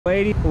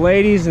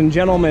Ladies and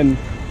gentlemen,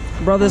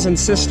 brothers and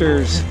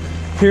sisters,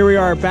 here we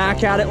are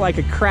back at it like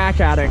a crack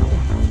addict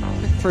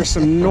for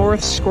some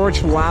North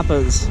Scorch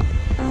Lapas.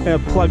 Gonna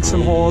plug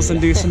some holes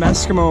and do some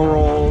Eskimo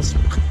rolls.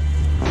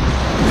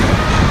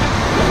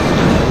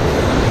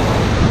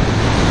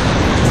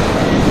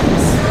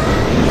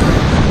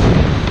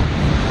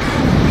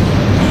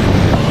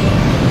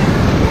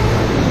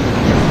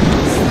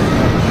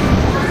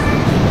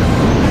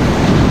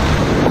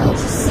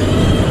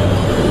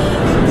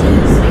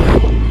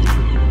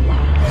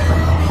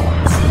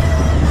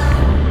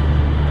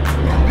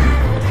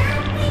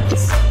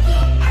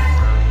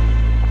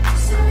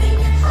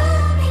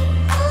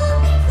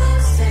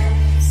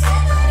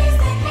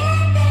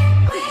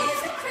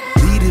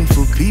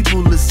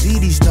 People to see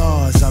these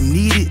stars, I'm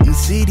needed in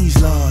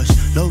cities large.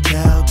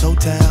 Locale,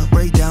 total,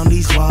 break down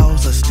these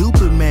walls. A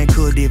stupid man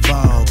could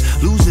evolve.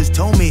 Losers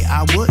told me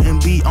I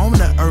wouldn't be on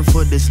the earth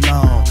for this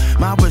long.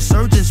 My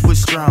resurgence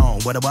was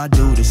strong. What do I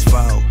do this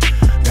for?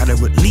 Gotta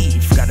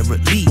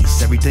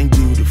release everything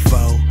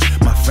beautiful.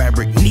 My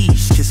fabric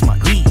niche, kiss my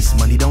niece.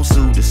 Money don't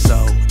soothe the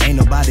soul. Ain't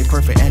nobody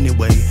perfect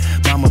anyway.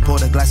 Mama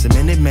poured a glass of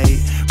Minute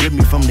Maid. Rip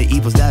me from the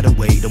evils that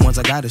away, the ones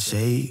I gotta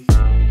shade.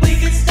 We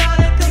could start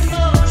a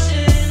commotion.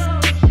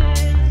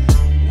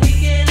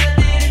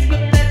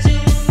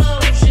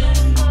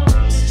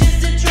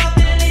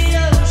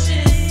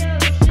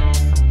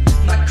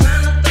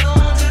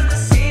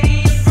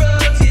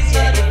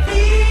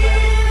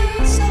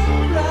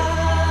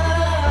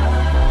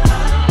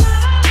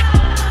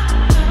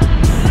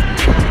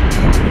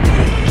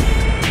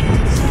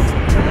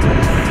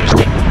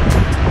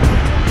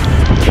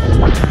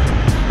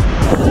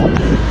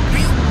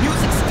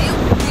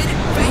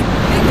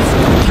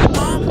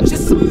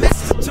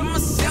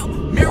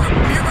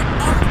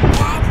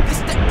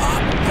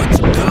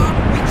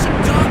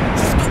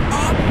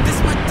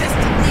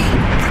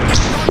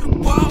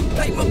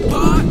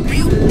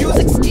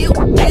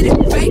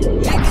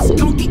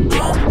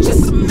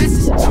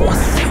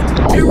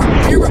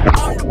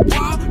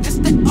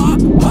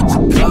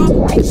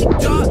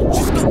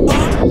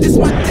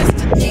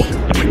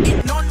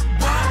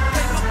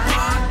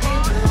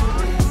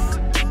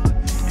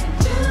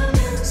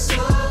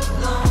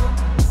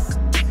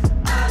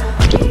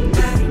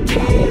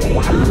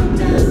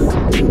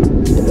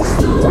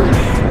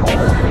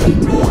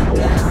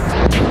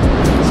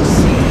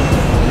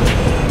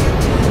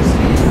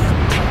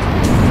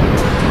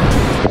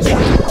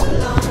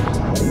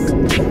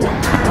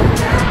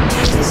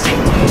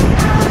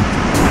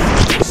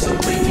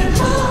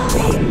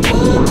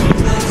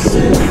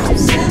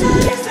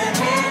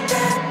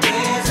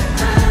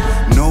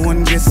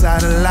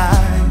 Out of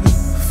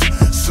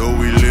life, so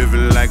we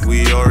living like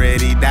we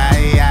already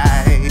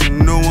died.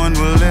 No one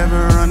will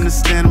ever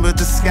understand but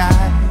the sky.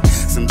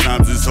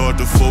 Sometimes it's hard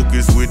to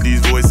focus with these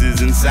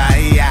voices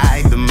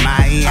inside the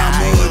mind.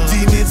 I'm a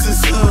demon to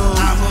some,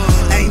 I'm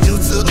an angel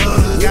to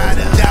others.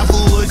 Gotta die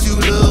for what you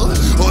love,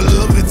 or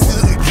love it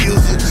till it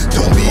kills you.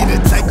 Don't be the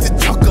type to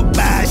talk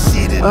about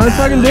shit and I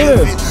fucking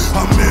do it.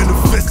 I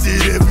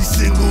manifested every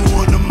single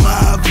one of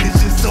my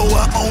visions, so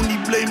I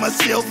only blame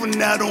myself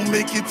when I don't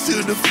make it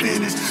to the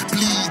finish.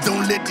 Please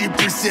don't let your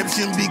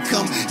perception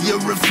become your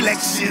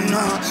reflection,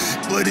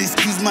 But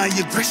excuse my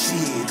aggression,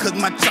 cause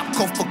my drop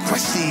call for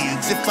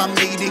questions. If I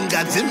made in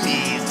God's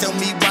image, tell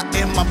me why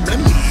am I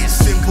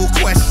blemished? Simple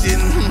question,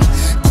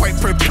 quite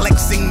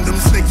perplexing. Them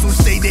snakes who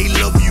say they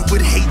love you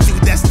but hate you,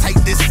 that's tight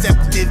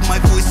deceptive. My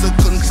voice will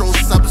control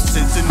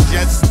substance and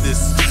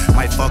justice.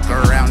 Might fuck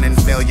around and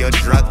fail your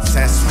drug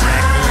test.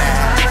 Reckless.